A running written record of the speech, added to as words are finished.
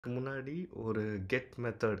முன்னாடி ஒரு get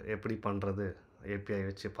method எப்படி பண்ணுறது ஏபிஐ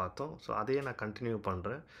வச்சு பார்த்தோம். ஸோ அதையே நான் கண்டினியூ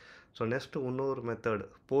பண்ணுறேன். ஸோ நெக்ஸ்ட்டு இன்னொரு மெத்தட்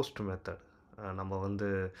போஸ்ட் மெத்தட் நம்ம வந்து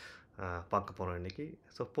பார்க்க போகிறோம் இன்றைக்கி.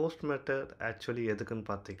 ஸோ போஸ்ட் மெத்தட் ஆக்சுவலி எதுக்குன்னு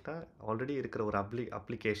பார்த்தீங்கன்னா, ஆல்ரெடி இருக்கிற ஒரு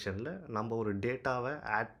அப்ளிகேஷனில் நம்ம ஒரு டேட்டாவை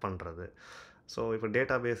ஆட் பண்ணுறது. ஸோ இப்போ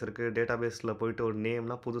டேட்டா பேஸ் இருக்குது. டேட்டா பேஸில் போயிட்டு ஒரு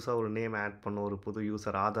நேம்னா புதுசாக ஒரு நேம் ஆட் பண்ண ஒரு புது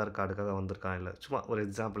யூசர் ஆதார் கார்டுக்காக வந்திருக்கான். இல்லை சும்மா ஒரு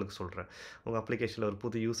எக்ஸாம்பிளுக்கு சொல்கிறேன். உங்கள் அப்ளிகேஷனில் ஒரு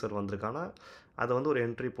புது யூசர் வந்திருக்கான்னா அதை வந்து ஒரு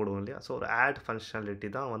என்ட்ரி போடுவோம் இல்லையா? ஸோ ஒரு ஆட் ஃபங்க்ஷனாலிட்டி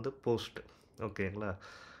தான் வந்து போஸ்ட். ஓகேங்களா?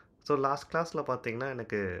 ஸோ லாஸ்ட் கிளாஸில் பார்த்தீங்கன்னா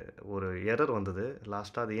எனக்கு ஒரு எரர் வந்தது.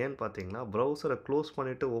 லாஸ்ட்டாக அது ஏன்னு பார்த்தீங்கன்னா, ப்ரௌசரை க்ளோஸ்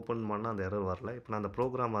பண்ணிவிட்டு ஓப்பன் பண்ணால் அந்த எரர் வரல. இப்போ நான் அந்த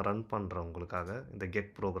ப்ரோக்ராமை ரன் பண்ணுறேன் உங்களுக்காக, இந்த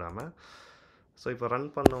கெட் ப்ரோக்ராமை. ஸோ இப்போ ரன்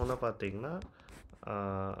பண்ணோன்னே பார்த்தீங்கன்னா,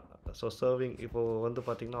 ஸோ சர்விங் இப்போது வந்து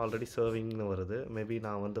பார்த்தீங்கன்னா ஆல்ரெடி சர்விங்னு வருது. மேபி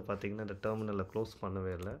நான் வந்து பார்த்தீங்கன்னா இந்த டெர்மினலை க்ளோஸ்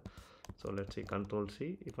பண்ணவே இல்லை. So let's see கண்ட்ரோல்-C.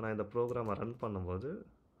 இப்போ நான் இந்த ப்ரோக்ராமை ரன் பண்ணும்போது,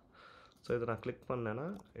 ஸோ இதை நான் கிளிக் பண்ணேன்னா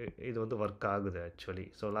இது வந்து ஒர்க் ஆகுது ஆக்சுவலி.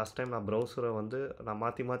 ஸோ லாஸ்ட் டைம் நான் ப்ரௌசரை வந்து நான்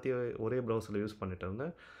மாற்றி ஒரே ப்ரௌசரில் யூஸ் பண்ணிட்டு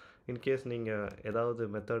இருந்தேன். இன்கேஸ் நீங்கள் ஏதாவது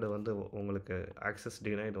மெத்தடு வந்து உங்களுக்கு ஆக்சஸ்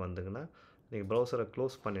டினைடு வந்துங்கன்னா, நீங்கள் ப்ரௌசரை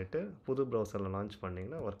க்ளோஸ் பண்ணிவிட்டு புது ப்ரௌசரில் லான்ச்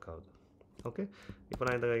பண்ணிங்கன்னா ஒர்க் ஆகுது. ஓகே, இப்போ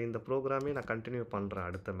நான் இந்த ப்ரோக்ராமே நான் கண்டினியூ பண்ணுறேன்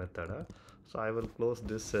அடுத்த மெத்தடை. So I will close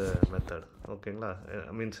this method. ஓகேங்களா?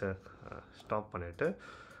 மீன்ஸ் ஸ்டாப் பண்ணிவிட்டு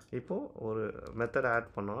இப்போது ஒரு மெத்தட் ஆட்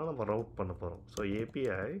பண்ணோன்னா நம்ம ரவுட் பண்ண போகிறோம். So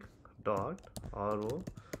API dot route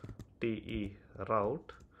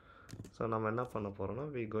route. So நம்ம என்ன பண்ண போகிறோம்னா,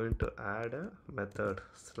 we going to add a method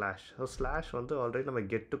slash. So slash வந்து ஆல்ரெடி நம்ம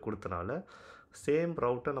கெட்டு கொடுத்தனால சேம்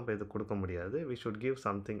ரவுட்டை நம்ம இது கொடுக்க முடியாது. we should give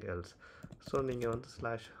something else. So நீங்கள் வந்து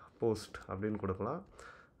ஸ்லாஷ் போஸ்ட் அப்படின்னு கொடுக்கலாம்.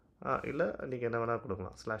 இல்லை நீங்கள் என்ன வேணால்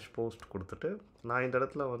கொடுக்கலாம். ஸ்லாஷ் போஸ்ட் கொடுத்துட்டு நான் இந்த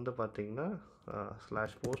இடத்துல வந்து பார்த்தீங்கன்னா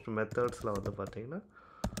ஸ்லாஷ் போஸ்ட் மெத்தட்ஸில் வந்து பார்த்தீங்கன்னா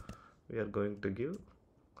we are going to give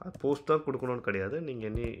post தான் கொடுக்கணும்னு கிடையாது, நீங்கள்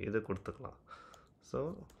இனி இது கொடுத்துக்கலாம். ஸோ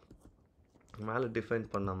மேலே டிஃபைன்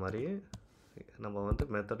பண்ண மாதிரியே நம்ம வந்து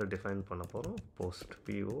மெத்தடை டிஃபைன் பண்ண போகிறோம். Post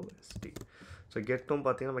POST. ஸோ கெட்டும்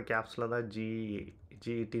பார்த்தீங்கன்னா நம்ம கேப்ஸில் தான்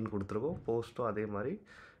GETன்னு கொடுத்துருக்கோம். போஸ்ட்டும் அதே மாதிரி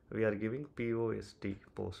we are giving POST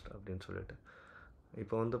post அப்படின்னு சொல்லிட்டு.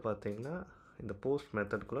 இப்போ வந்து பார்த்தீங்கன்னா இந்த போஸ்ட்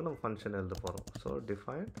மெத்தட்குள்ளே நம்ம ஃபங்க்ஷன் எழுத போகிறோம். So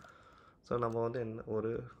define. ஸோ நம்ம வந்து என்ன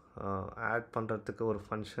ஒரு ஆட் பண்ணுறதுக்கு ஒரு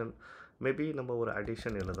ஃபங்க்ஷன், மேபி நம்ம ஒரு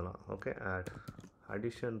அடிஷன் எழுதலாம். ஓகே,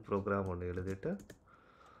 அடிஷன் ப்ரோக்ராம் ஒன்று எழுதிட்டு,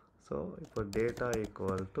 ஸோ இப்போ டேட்டா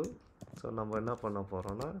ஈக்குவல் டு, ஸோ நம்ம என்ன பண்ண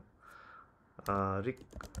போகிறோன்னா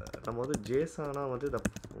நம்ம வந்து ஜேசானாக வந்து இதை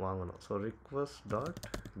வாங்கணும். So request dot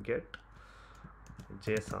get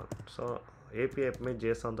JSON. So API எப்பவுமே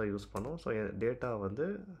ஜேசான் தான் யூஸ் பண்ணோம். ஸோ டேட்டா வந்து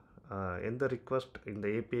எந்த ரிக்வெஸ்ட் இந்த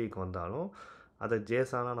ஏபிஐக்கு வந்தாலும் அதை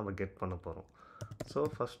ஜேசானாக நம்ம கெட் பண்ண போகிறோம். ஸோ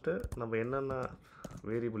ஃபஸ்ட்டு நம்ம என்னென்ன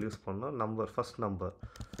வேரியபிள் யூஸ் பண்ணோம், number, first number.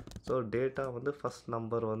 So data வந்து ஃபஸ்ட்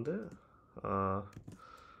நம்பர் வந்து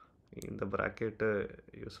இந்த ப்ராக்கெட்டு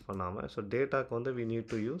யூஸ் பண்ணாமல், ஸோ டேட்டாவுக்கு வந்து we need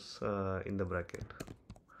to யூஸ் இந்த ப்ராக்கெட்.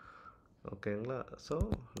 ஓகேங்களா? So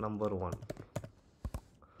number 1.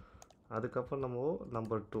 அதுக்கப்புறம் நம்ம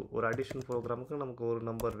நம்பர் 2. ஒரு அடிஷன் ப்ரோக்ராமுக்கு நமக்கு ஒரு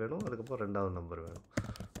நம்பர் வேணும், அதுக்கப்புறம் ரெண்டாவது நம்பர் வேணும்.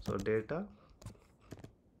 So data,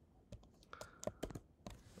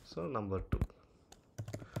 so number 2.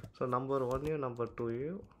 So number 1ஐயும் number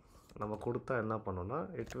 2ஐயும் நம்ம கொடுத்தா என்ன பண்ணோன்னா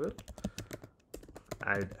இட் வில்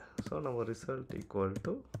ஆட். ஸோ நம்ம result equal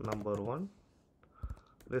to number 1.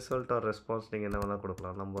 Result R response நீங்கள் என்ன வேணால்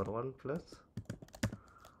கொடுக்கலாம். Number 1 plus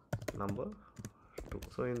number 2.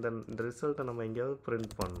 ஸோ இந்த ரிசல்ட்டை நம்ம எங்கேயாவது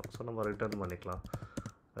பிரிண்ட் பண்ணணும். ஸோ நம்ம ரிட்டர்ன் பண்ணிக்கலாம்.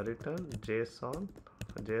 ரிட்டர்ன்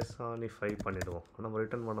ஜேசானிஃபை பண்ணிவிடுவோம். நம்ம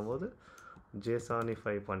ரிட்டர்ன் பண்ணும்போது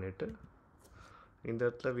ஜேசானிஃபை பண்ணிவிட்டு இந்த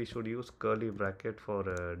இடத்துல we should use curly bracket for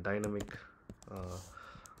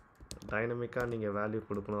டைனமிக்காக நீங்கள் வேல்யூ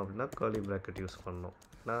கொடுக்கணும் அப்படின்னா curly bracket யூஸ் பண்ணணும்.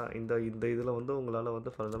 நான் இந்த இதில் வந்து உங்களால்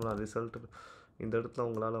வந்து ஃபார் எக்ஸாம்பிள் நான் ரிசல்ட் இந்த இடத்துல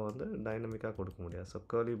உங்களால் வந்து டைனமிக்காக கொடுக்க முடியாது. So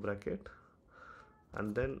curly bracket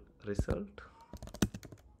and then result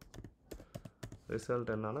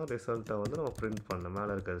என்னன்னா ரிசல்ட்டை வந்து நம்ம பிரிண்ட் பண்ண,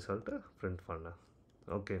 மேலே இருக்க ரிசல்ட்டை பிரிண்ட் பண்ண.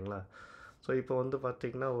 ஓகேங்களா? ஸோ இப்போ வந்து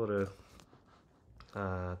பார்த்திங்கன்னா ஒரு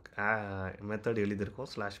மெத்தட் எழுதியிருக்கோம்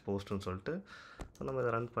ஸ்லாஷ் போஸ்ட்னு சொல்லிட்டு. ஸோ நம்ம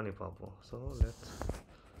இதை ரன் பண்ணி பார்ப்போம். So let's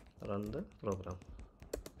run the program.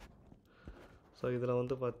 So இதில்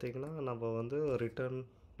வந்து பார்த்திங்கன்னா நம்ம வந்து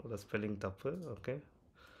ரிட்டர்னோட ஸ்பெல்லிங் தப்பு. ஓகே,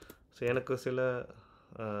 ஸோ எனக்கு சில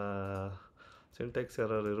சின்டெக்ஸ்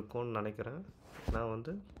எரர் இருக்கும்னு நினைக்கிறேன். நான்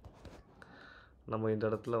வந்து நம்ம இந்த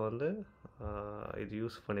இடத்துல வந்து இது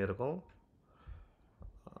யூஸ் பண்ணியிருக்கோம்.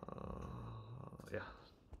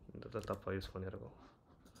 இந்த இடத்துல தப்பாக யூஸ் பண்ணியிருக்கோம்.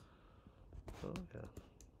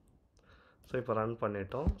 ஸோ இப்போ ரன்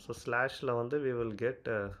பண்ணிட்டோம். ஸோ ஸ்லாஷில் வந்து we will get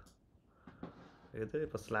இது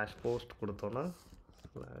இப்போ ஸ்லாஷ் போஸ்ட் கொடுத்தோன்னா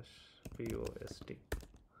ஸ்லாஷ் POST.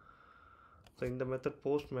 ஸோ இந்த மெத்தட்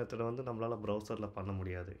போஸ்ட் மெத்தடை வந்து நம்மளால் ப்ரௌசரில் பண்ண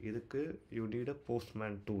முடியாது. இதுக்கு you need a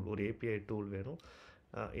postman tool, ஒரு ஏபிஐ டூல் வேணும்.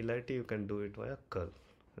 இல்லாட்டி you can do it via girl,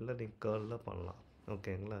 இல்லை நீங்கள் கேர்ளில் பண்ணலாம்.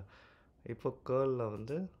 ஓகேங்களா? இப்போ கேர்ளில்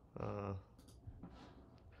வந்து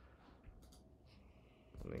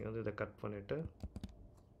நீங்கள் வந்து இதை கட் பண்ணிவிட்டு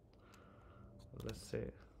let's say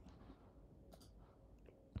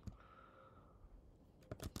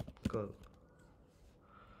curl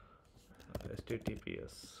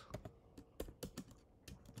https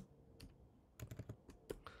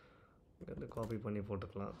இங்கே காப்பி பண்ணி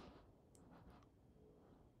போட்டுக்கலாம்.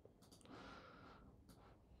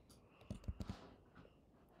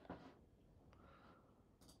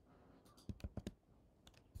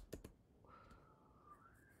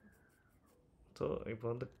 ஸோ இப்போ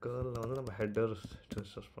வந்து கேர்ளில் வந்து நம்ம ஹெட்டர்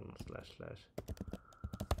சர்ச் பண்ணோம்,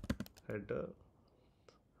 //header.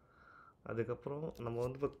 அதுக்கப்புறம் நம்ம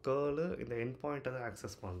வந்து இப்போ கேர்ளு இந்த எண்ட் பாயிண்ட்டை தான்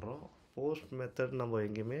ஆக்சஸ் பண்ணுறோம். போஸ்ட் மெத்தட் நம்ம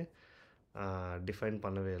எங்கேயுமே டிஃபைன்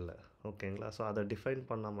பண்ணவே இல்லை. ஓகேங்களா? ஸோ அதை டிஃபைன்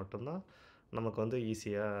பண்ணால் மட்டும்தான் நமக்கு வந்து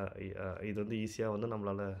ஈஸியாக இது வந்து ஈஸியாக வந்து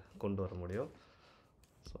நம்மளால் கொண்டு வர முடியும்.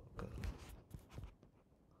 ஸோ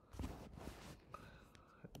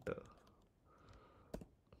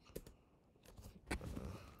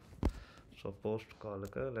ஸோ போஸ்ட்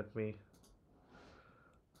காலுக்கு let me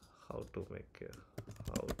how to make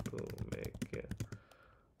a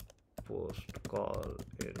post call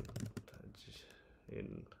in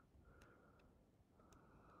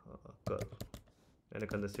curl.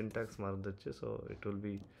 எனக்கு அந்த syntax மறந்துச்சு. So it will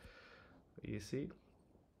be easy.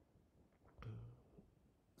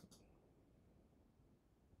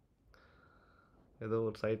 ஏதோ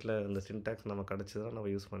ஒரு சைட்டில் இந்த சின்டாக்ஸ் நம்ம கிடச்சிதான் நம்ம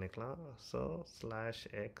யூஸ் பண்ணிக்கலாம். So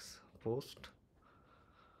 /x post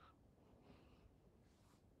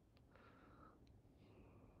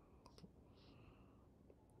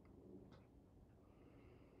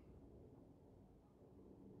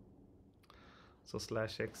so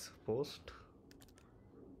 /x post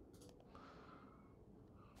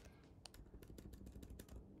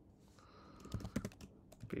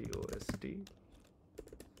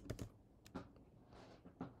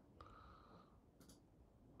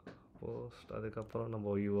post அதுக்கப்புறம்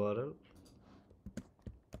நம்ம URL,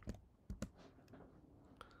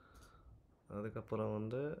 அதுக்கப்புறம்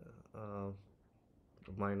வந்து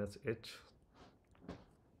 -h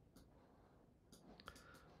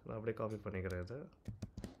நான் அப்படியே காப்பி பண்ணிக்கிறேன் இது.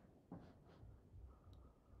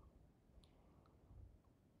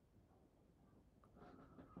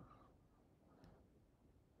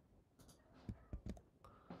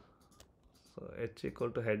 So h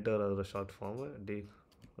equal to header, அதோட ஷார்ட் ஃபார்மு டி.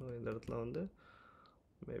 இந்த இடத்துல வந்து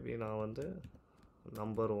மேபி நான் வந்து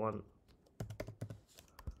நம்பர் 1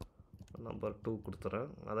 நம்பர் 2 கொடுத்துறேன்.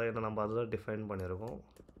 அதான் என்ன நம்ம அதுதான் டிஃபைன் பண்ணியிருக்கோம்.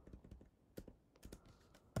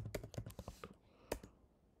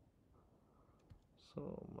 So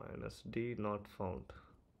 -d not found.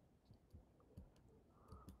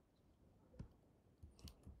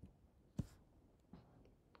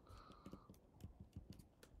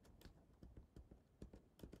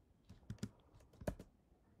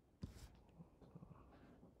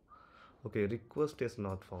 Okay, request is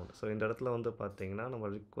not found. So இந்த இடத்துல வந்து பார்த்தீங்கன்னா நம்ம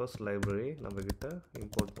ரிக்வஸ்ட் லைப்ரரி நம்மக்கிட்ட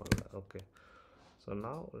இம்போர்ட் பண்ணல. Okay, so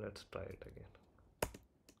now let's try it again.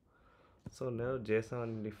 So now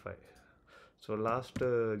JSONify. So last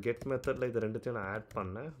get மெத்தடில் இது ரெண்டுத்தையும் நான் ஆட்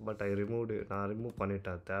பண்ணேன். பட் நான் ரிமூவ்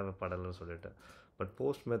பண்ணிட்டேன், தேவைப்படலைன்னு சொல்லிட்டேன். பட்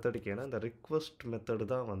போஸ்ட் மெத்தடுக்கு ஏன்னா இந்த ரிக்வஸ்ட்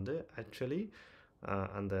மெத்தடு தான் வந்து ஆக்சுவலி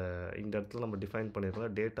அந்த இந்த இடத்துல நம்ம டிஃபைன்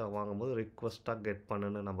பண்ணியிருக்கோம். டேட்டா வாங்கும்போது ரிக்வஸ்ட்டாக கெட்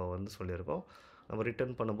பண்ணுன்னு நம்ம வந்து சொல்லியிருக்கோம். நம்ம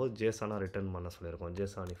ரிட்டர்ன் பண்ணும்போது JSON-ஆக ரிட்டர்ன் பண்ண சொல்லியிருக்கோம்,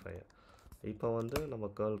 JSONify. இப்போ வந்து நம்ம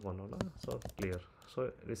கேர்ள் பண்ணோன்னா ஸோ கிளியர், ஸோ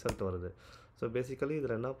ரிசல்ட் வருது. ஸோ பேசிக்கலி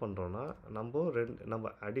இதில் என்ன பண்ணுறோன்னா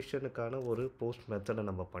நம்ம அடிஷனுக்கான ஒரு போஸ்ட் மெத்தடை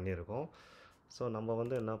நம்ம பண்ணியிருக்கோம். ஸோ நம்ம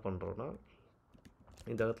வந்து என்ன பண்ணுறோன்னா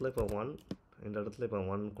இந்த இடத்துல இப்போ 1, இந்த இடத்துல இப்போ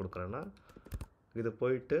 1 கொடுக்குறேன்னா இது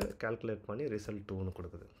போயிட்டு கால்குலேட் பண்ணி ரிசல்ட் 2ன்னு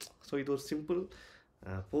கொடுக்குது. ஸோ இது ஒரு சிம்பிள்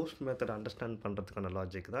போஸ்ட் மெத்தட் அண்டர்ஸ்டாண்ட் பண்ணுறதுக்கான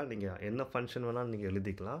லாஜிக் தான். நீங்கள் என்ன ஃபங்க்ஷன் வேணாலும் நீங்கள்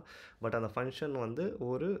எழுதிக்கலாம். பட் அந்த ஃபங்க்ஷன் வந்து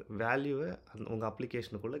ஒரு வேல்யூவை உங்கள்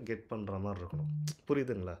அப்ளிகேஷனுக்குள்ளே கெட் பண்ணுற மாதிரி இருக்கணும்.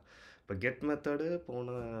 புரியுதுங்களா? இப்போ கெட் மெத்தடு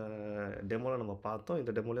போன டெமோவில் நம்ம பார்த்தோம்.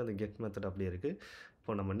 இந்த டெமோவில் அந்த கெட் மெத்தட் அப்படி இருக்குது.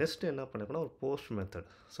 இப்போ நம்ம நெக்ஸ்ட்டு என்ன பண்ணிருக்கோம்னா ஒரு போஸ்ட் மெத்தட்.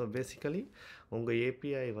 ஸோ பேசிக்கலி உங்கள்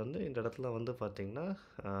ஏபிஐ வந்து இந்த இடத்துல வந்து பார்த்திங்கன்னா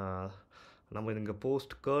நம்ம இங்கே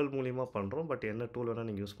போஸ்ட் கேர்ள் மூலிமா பண்ணுறோம். பட் என்ன டூல் வேணால்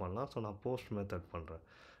நீங்கள் யூஸ் பண்ணலாம். ஸோ நான் போஸ்ட் மெத்தட் பண்ணுறேன்.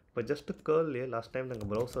 இப்போ ஜஸ்ட்டு கேர்ள்லேயே லாஸ்ட் டைம் நாங்கள்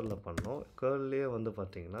ப்ரௌசரில் பண்ணோம். கேர்ள்லேயே வந்து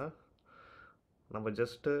பார்த்திங்கன்னா நம்ம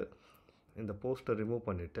ஜஸ்ட்டு இந்த போஸ்ட்டை ரிமூவ்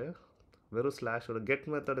பண்ணிவிட்டு வெறும் ஸ்லாஷோட கெட்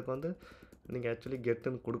மெத்தடுக்கு வந்து நீங்கள் ஆக்சுவலி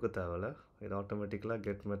கெட்டுன்னு கொடுக்க தேவையில்ல. இது ஆட்டோமேட்டிக்கலாக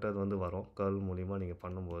கெட் மெத்தட் வந்து வரும் கேர்ள் மூலிமா நீங்கள்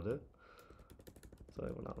பண்ணும்போது. ஸோ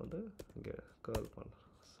இப்போ நான் வந்து இங்கே கேர்ள் பண்ணுறேன்,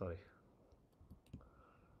 சாரி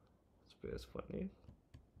ஸ்பேஸ் பண்ணி.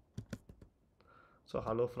 So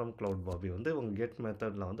hello from cloud Bobby வந்து உங்கள் கெட்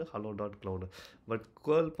மெத்தடில் வந்து hello dot cloud. But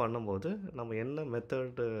girl பண்ணும்போது நம்ம என்ன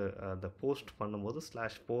மெத்தடு அந்த போஸ்ட் பண்ணும்போது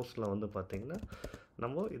ஸ்லாஷ் போஸ்ட்டில் வந்து பார்த்திங்கன்னா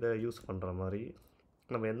நம்ம இதை யூஸ் பண்ணுற மாதிரி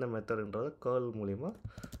நம்ம என்ன மெத்தடுன்றதை கேர்ள் மூலிமா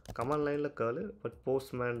கமாண்ட் லைனில் கேர்ளு. பட்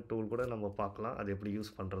போஸ்ட்மேன் டூல் கூட நம்ம பார்க்கலாம், அது எப்படி யூஸ்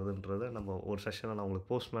பண்ணுறதுன்றதை நம்ம ஒரு செஷனில் நான் உங்களுக்கு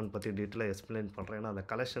போஸ்ட்மேன் பற்றி டீட்டெயிலாக எக்ஸ்பிளைன் பண்ணுறேன். ஏன்னா அந்த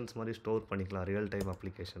கலெக்ஷன்ஸ் மாதிரி ஸ்டோர் பண்ணிக்கலாம், ரியல் டைம்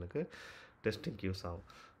அப்ளிகேஷனுக்கு டெஸ்டிங்க்கு யூஸ் ஆகும்.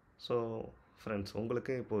 ஸோ ஃப்ரெண்ட்ஸ்,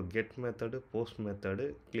 உங்களுக்கு இப்போது கெட் மெத்தடு போஸ்ட் மெத்தடு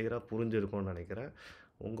கிளியராக புரிஞ்சிருக்கும்னு நினைக்கிறேன்.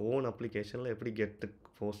 உங்கள் ஓன் அப்ளிகேஷனில் எப்படி கெட்டு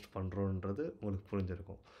போஸ்ட் பண்ணுறோன்றது உங்களுக்கு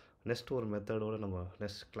புரிஞ்சிருக்கும். நெக்ஸ்ட் ஒரு மெத்தடோடு நம்ம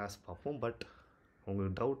நெக்ஸ்ட் கிளாஸ் பார்ப்போம். பட்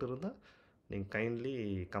உங்களுக்கு டவுட் இருந்தால் நீங்கள் கைண்ட்லி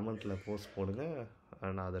கமெண்ட்டில் போஸ்ட் போடுங்க,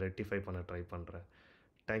 நான் அதை ரெக்டிஃபை பண்ண ட்ரை பண்ணுறேன்.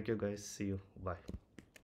 Thank you guys, see you, bye.